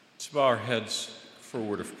Bow our heads for a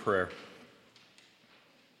word of prayer.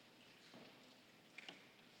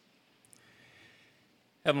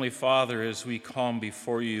 Heavenly Father, as we come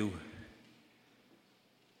before you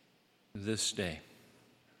this day,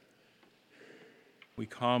 we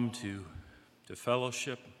come to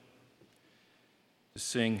fellowship, to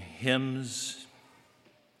sing hymns,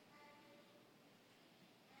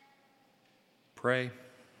 pray,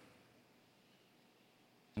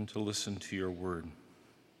 and to listen to your word.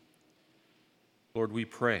 Lord, we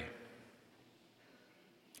pray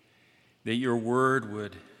that your word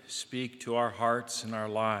would speak to our hearts and our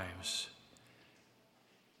lives,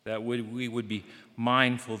 that we would be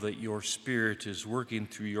mindful that your Spirit is working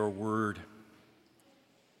through your word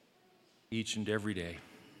each and every day,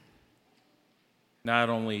 not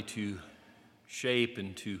only to shape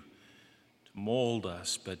and to mold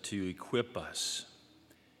us, but to equip us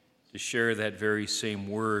to share that very same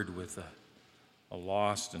word with a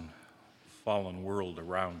lost and fallen world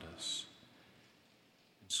around us.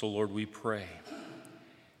 And so, Lord, we pray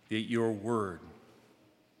that your word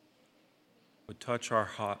would touch our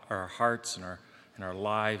hearts and our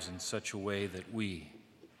lives in such a way that we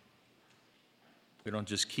don't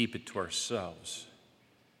just keep it to ourselves,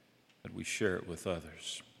 but we share it with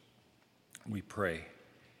others. We pray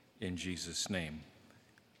in Jesus' name.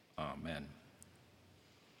 Amen.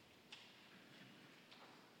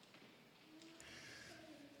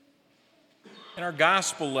 In our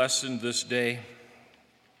gospel lesson this day,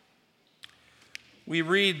 we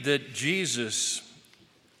read that Jesus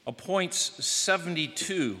appoints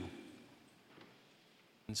 72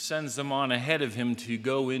 and sends them on ahead of him to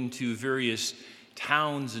go into various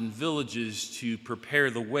towns and villages to prepare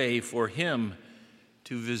the way for him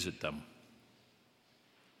to visit them.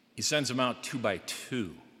 He sends them out 2 by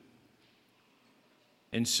 2.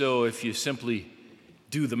 And so if you simply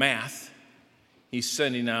do the math, he's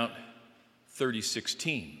sending out 36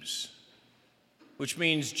 teams, which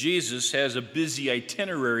means Jesus has a busy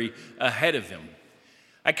itinerary ahead of him.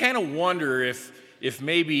 I kind of wonder if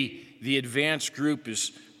maybe the advanced group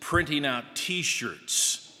is printing out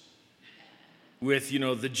T-shirts with,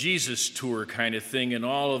 the Jesus tour kind of thing and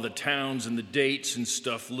all of the towns and the dates and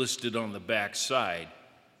stuff listed on the back side.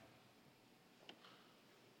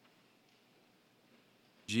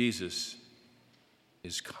 Jesus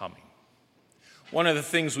is coming. One of the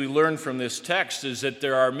things we learn from this text is that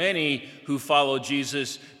there are many who follow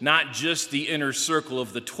Jesus, not just the inner circle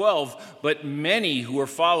of the 12, but many who are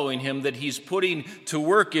following him that he's putting to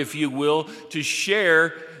work, if you will, to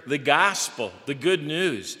share the gospel, the good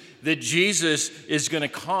news, that Jesus is going to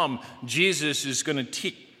come, Jesus is going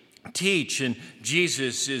to teach, and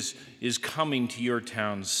Jesus is coming to your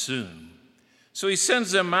town soon. So he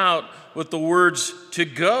sends them out with the words to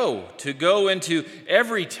go into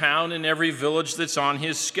every town and every village that's on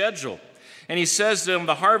his schedule. And he says to them,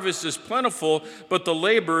 the harvest is plentiful, but the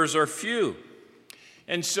laborers are few.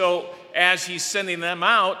 And so as he's sending them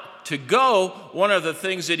out to go, one of the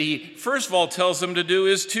things that he first of all tells them to do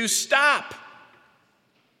is to stop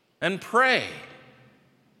and pray.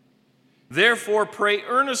 Therefore, pray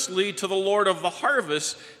earnestly to the Lord of the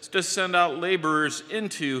harvest to send out laborers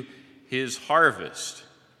into his harvest.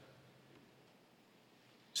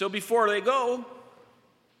 So before they go,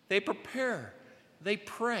 they prepare, they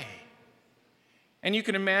pray. And you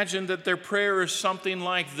can imagine that their prayer is something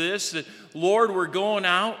like this, that, Lord, we're going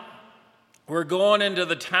out, we're going into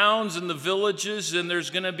the towns and the villages, and there's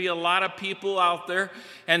going to be a lot of people out there,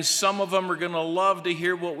 and some of them are going to love to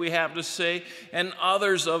hear what we have to say, and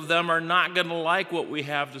others of them are not going to like what we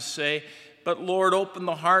have to say. But Lord, open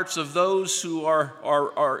the hearts of those who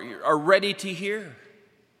are ready to hear.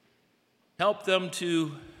 Help them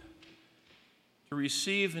to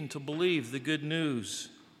receive and to believe the good news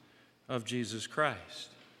of Jesus Christ.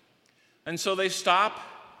 And so they stop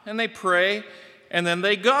and they pray and then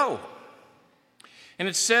they go. And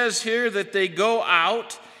it says here that they go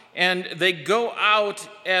out, and they go out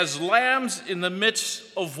as lambs in the midst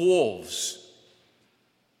of wolves.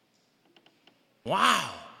 Wow.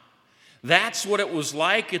 That's what it was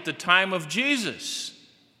like at the time of Jesus.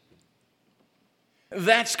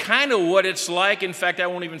 That's kind of what it's like. In fact, I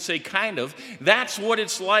won't even say kind of. That's what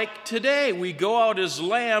it's like today. We go out as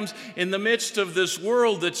lambs in the midst of this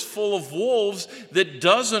world that's full of wolves that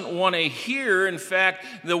doesn't want to hear, in fact,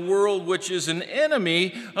 the world which is an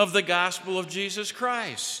enemy of the gospel of Jesus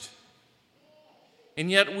Christ.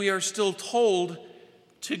 And yet we are still told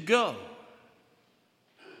to go.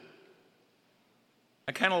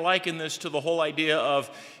 I kind of liken this to the whole idea of,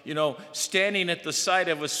 standing at the side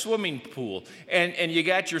of a swimming pool and you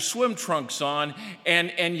got your swim trunks on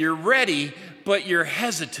and you're ready, but you're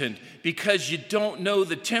hesitant because you don't know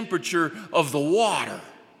the temperature of the water.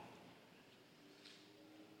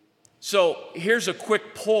 So here's a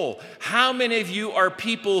quick poll. How many of you are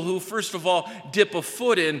people who, first of all, dip a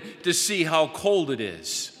foot in to see how cold it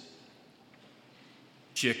is?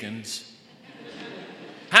 Chickens.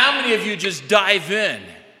 How many of you just dive in?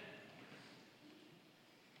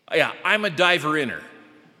 Yeah, I'm a diver-inner.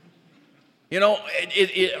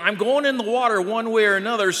 I'm going in the water one way or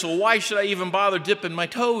another, so why should I even bother dipping my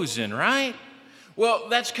toes in, right? Well,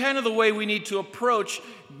 that's kind of the way we need to approach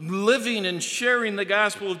living and sharing the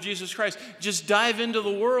gospel of Jesus Christ. Just dive into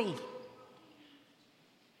the world.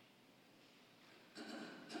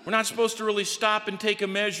 We're not supposed to really stop and take a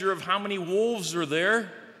measure of how many wolves are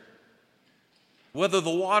there, whether the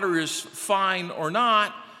water is fine or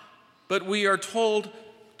not, but we are told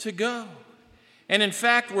to go. And in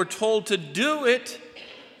fact, we're told to do it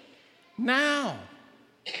now,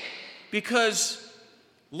 because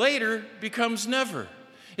later becomes never.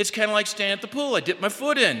 It's kind of like standing at the pool. I dip my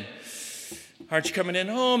foot in. Aren't you coming in?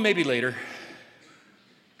 Oh, maybe later.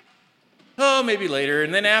 Oh, maybe later.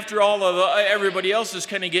 And then after everybody else is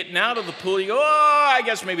kind of getting out of the pool, you go, oh, I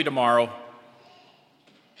guess maybe tomorrow.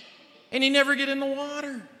 And you never get in the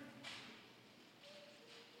water.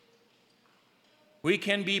 We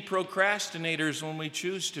can be procrastinators when we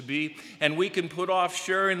choose to be, and we can put off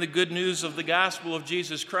sharing the good news of the gospel of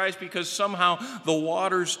Jesus Christ because somehow the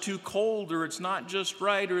water's too cold, or it's not just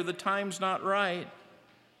right, or the time's not right.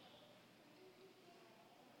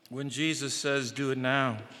 When Jesus says, do it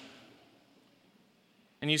now.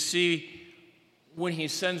 And you see, when he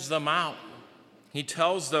sends them out, he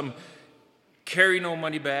tells them, carry no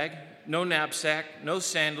money bag, no knapsack, no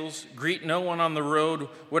sandals, greet no one on the road.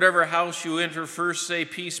 Whatever house you enter, first say,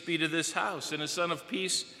 peace be to this house. And a son of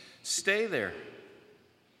peace, stay there.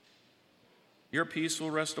 Your peace will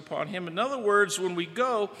rest upon him. In other words, when we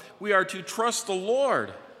go, we are to trust the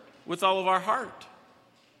Lord with all of our heart.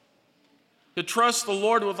 To trust the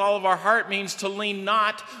Lord with all of our heart means to lean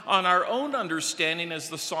not on our own understanding, as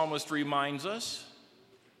the psalmist reminds us,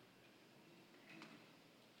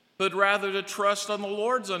 but rather to trust on the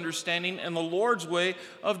Lord's understanding and the Lord's way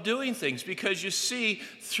of doing things. Because you see,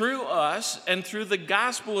 through us and through the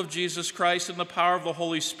gospel of Jesus Christ and the power of the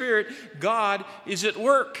Holy Spirit, God is at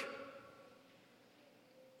work.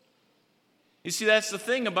 You see, that's the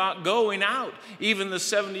thing about going out. Even the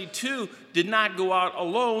 72 did not go out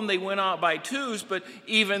alone. They went out by twos, but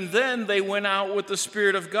even then they went out with the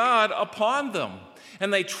Spirit of God upon them.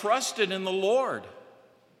 And they trusted in the Lord.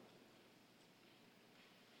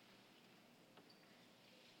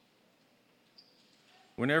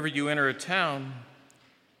 Whenever you enter a town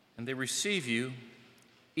and they receive you,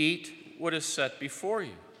 eat what is set before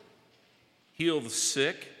you. Heal the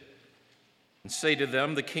sick and say to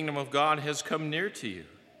them, the kingdom of God has come near to you.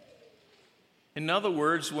 In other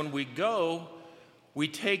words, when we go, we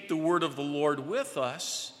take the word of the Lord with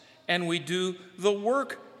us and we do the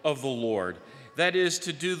work of the Lord. That is,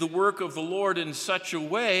 to do the work of the Lord in such a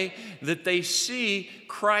way that they see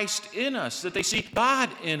Christ in us, that they see God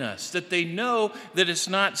in us, that they know that it's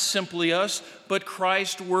not simply us, but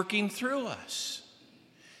Christ working through us.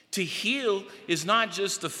 To heal is not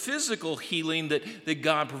just the physical healing that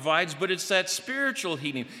God provides, but it's that spiritual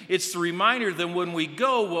healing. It's the reminder that when we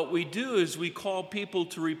go, what we do is we call people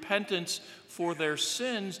to repentance for their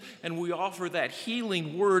sins, and we offer that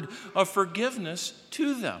healing word of forgiveness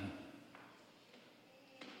to them.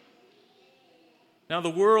 Now, the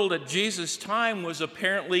world at Jesus' time was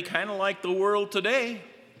apparently kind of like the world today,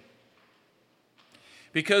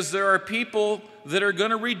 because there are people that are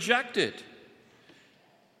going to reject it.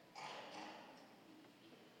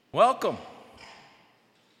 Welcome.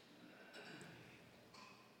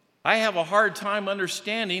 I have a hard time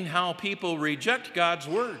understanding how people reject God's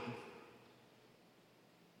word,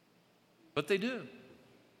 but they do.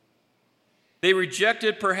 They reject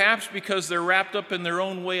it perhaps because they're wrapped up in their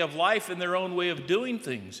own way of life and their own way of doing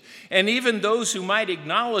things. And even those who might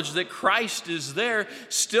acknowledge that Christ is there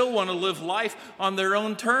still want to live life on their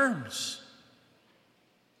own terms.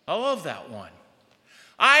 I love that one.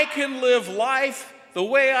 I can live life the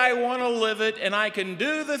way I want to live it, and I can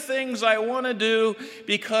do the things I want to do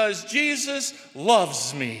because Jesus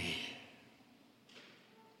loves me.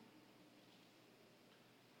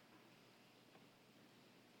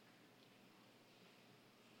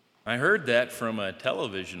 I heard that from a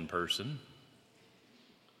television person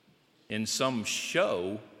in some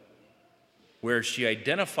show where she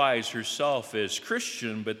identifies herself as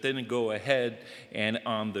Christian, but then go ahead and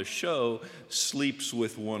on the show sleeps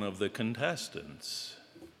with one of the contestants.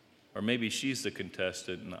 Or maybe she's the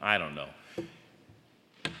contestant, and I don't know.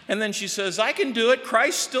 And then she says, I can do it.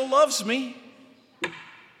 Christ still loves me.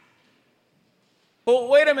 Well,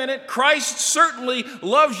 wait a minute. Christ certainly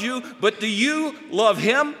loves you, but do you love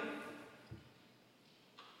him?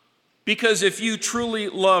 Because if you truly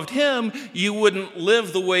loved him, you wouldn't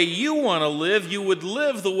live the way you want to live. You would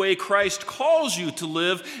live the way Christ calls you to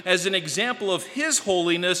live as an example of his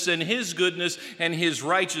holiness and his goodness and his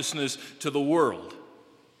righteousness to the world.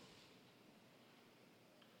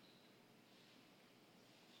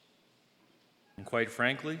 And quite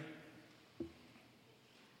frankly,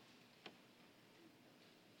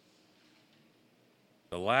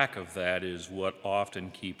 the lack of that is what often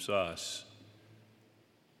keeps us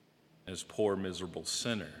as poor, miserable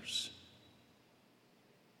sinners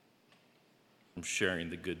from sharing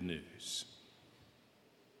the good news.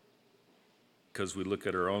 Because we look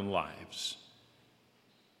at our own lives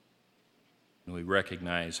and we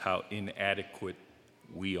recognize how inadequate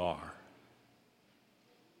we are.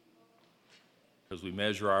 Because we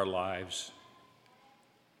measure our lives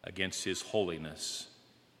against his holiness,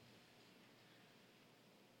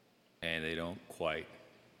 and they don't quite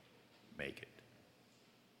make it.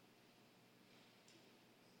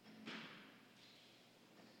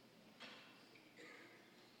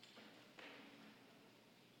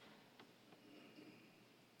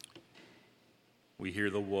 We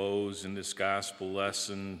hear the woes in this gospel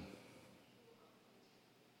lesson.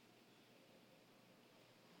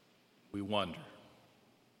 We wonder,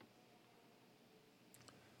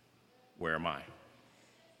 where am I?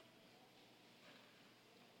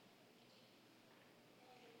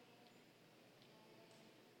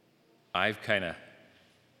 I've kind of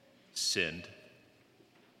sinned.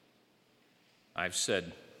 I've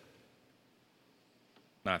said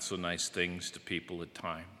not so nice things to people at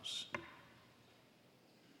times.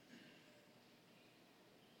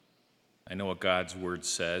 I know what God's word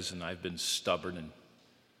says, and I've been stubborn and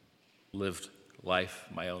lived life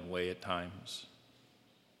my own way at times.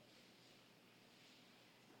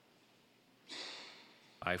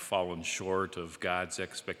 I've fallen short of God's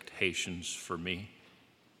expectations for me.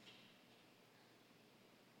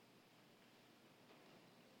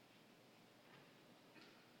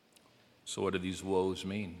 So what do these woes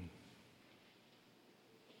mean?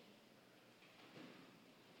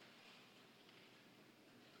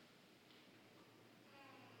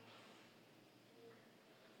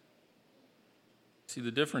 See, the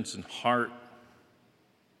difference in heart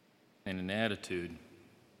and in attitude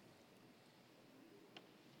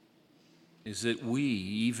is that we,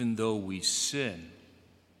 even though we sin,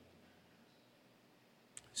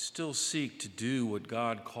 still seek to do what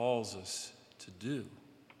God calls us to do.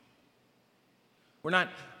 We're not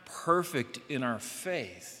perfect in our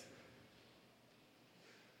faith,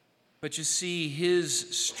 but you see,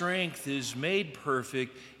 his strength is made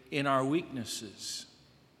perfect in our weaknesses.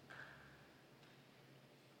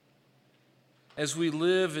 As we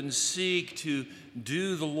live and seek to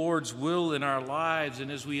do the Lord's will in our lives, and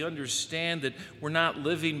as we understand that we're not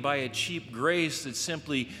living by a cheap grace that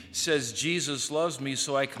simply says, Jesus loves me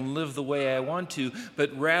so I can live the way I want to,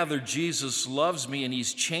 but rather Jesus loves me and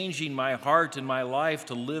he's changing my heart and my life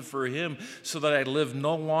to live for him so that I live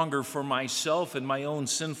no longer for myself and my own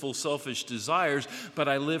sinful, selfish desires, but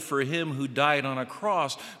I live for him who died on a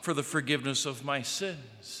cross for the forgiveness of my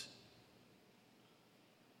sins.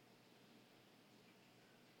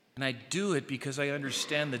 And I do it because I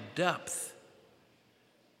understand the depth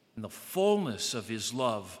and the fullness of his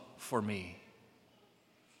love for me.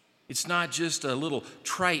 It's not just a little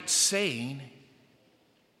trite saying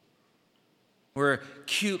or a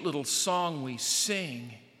cute little song we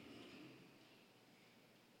sing,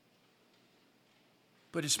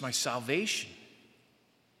 but it's my salvation.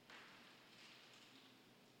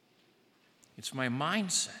 It's my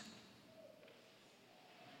mindset.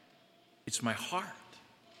 It's my heart.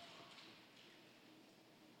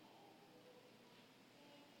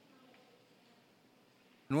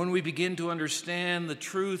 And when we begin to understand the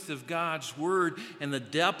truth of God's word and the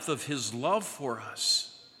depth of his love for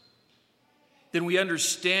us, then we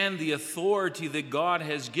understand the authority that God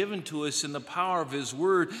has given to us in the power of his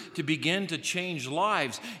word to begin to change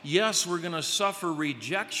lives. Yes, we're going to suffer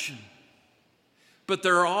rejection, but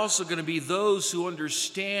there are also going to be those who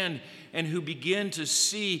understand and who begin to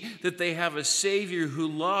see that they have a Savior who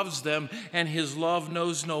loves them and his love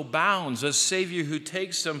knows no bounds, a Savior who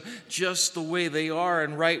takes them just the way they are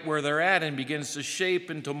and right where they're at and begins to shape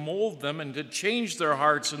and to mold them and to change their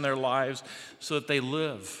hearts and their lives so that they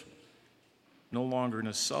live no longer in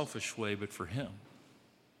a selfish way, but for Him.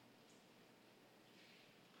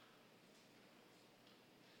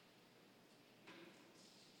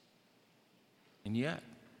 And yet,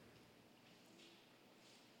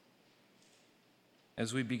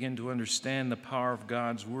 as we begin to understand the power of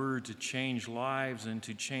God's Word to change lives and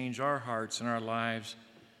to change our hearts and our lives,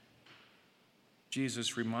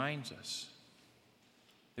 Jesus reminds us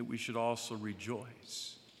that we should also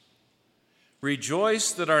rejoice.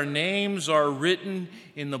 Rejoice that our names are written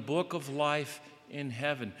in the book of life in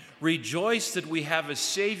heaven. Rejoice that we have a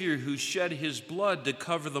Savior who shed His blood to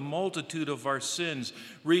cover the multitude of our sins.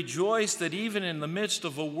 Rejoice that even in the midst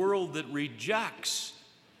of a world that rejects,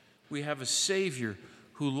 we have a Savior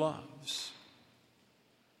who loves.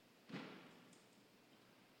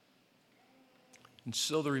 And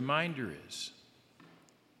so the reminder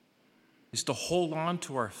is to hold on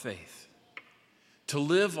to our faith, to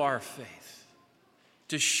live our faith,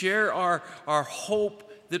 to share our hope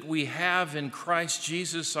that we have in Christ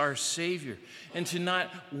Jesus our Savior, and to not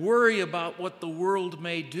worry about what the world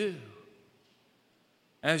may do.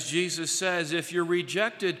 As Jesus says, if you're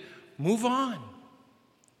rejected, move on.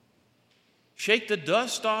 Shake the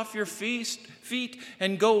dust off your feet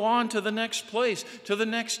and go on to the next place, to the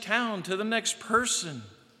next town, to the next person.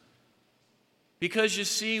 Because you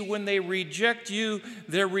see, when they reject you,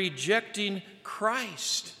 they're rejecting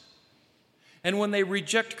Christ. And when they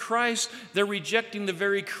reject Christ, they're rejecting the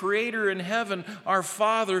very Creator in heaven, our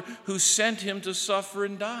Father, who sent Him to suffer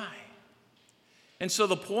and die. And so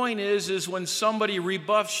the point is when somebody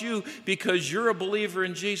rebuffs you because you're a believer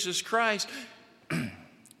in Jesus Christ,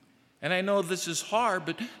 and I know this is hard,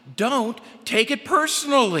 but don't take it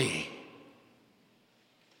personally.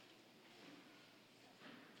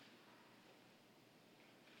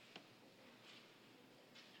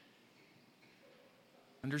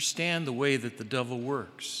 Understand the way that the devil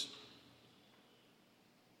works.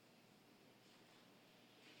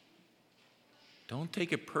 Don't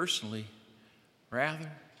take it personally.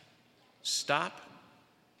 Rather, stop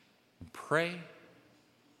and pray.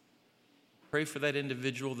 Pray for that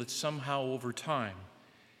individual that somehow over time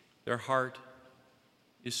their heart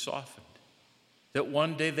is softened. That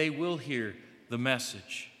one day they will hear the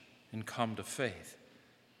message and come to faith.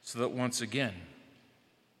 So that once again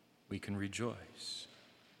we can rejoice.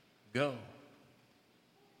 Go,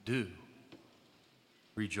 do,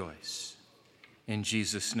 rejoice. In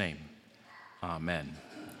Jesus' name, amen.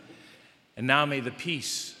 And now may the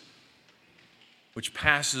peace which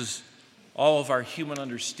passes all of our human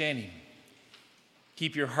understanding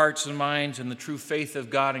keep your hearts and minds in the true faith of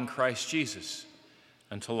God in Christ Jesus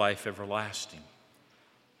until life everlasting.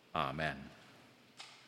 Amen.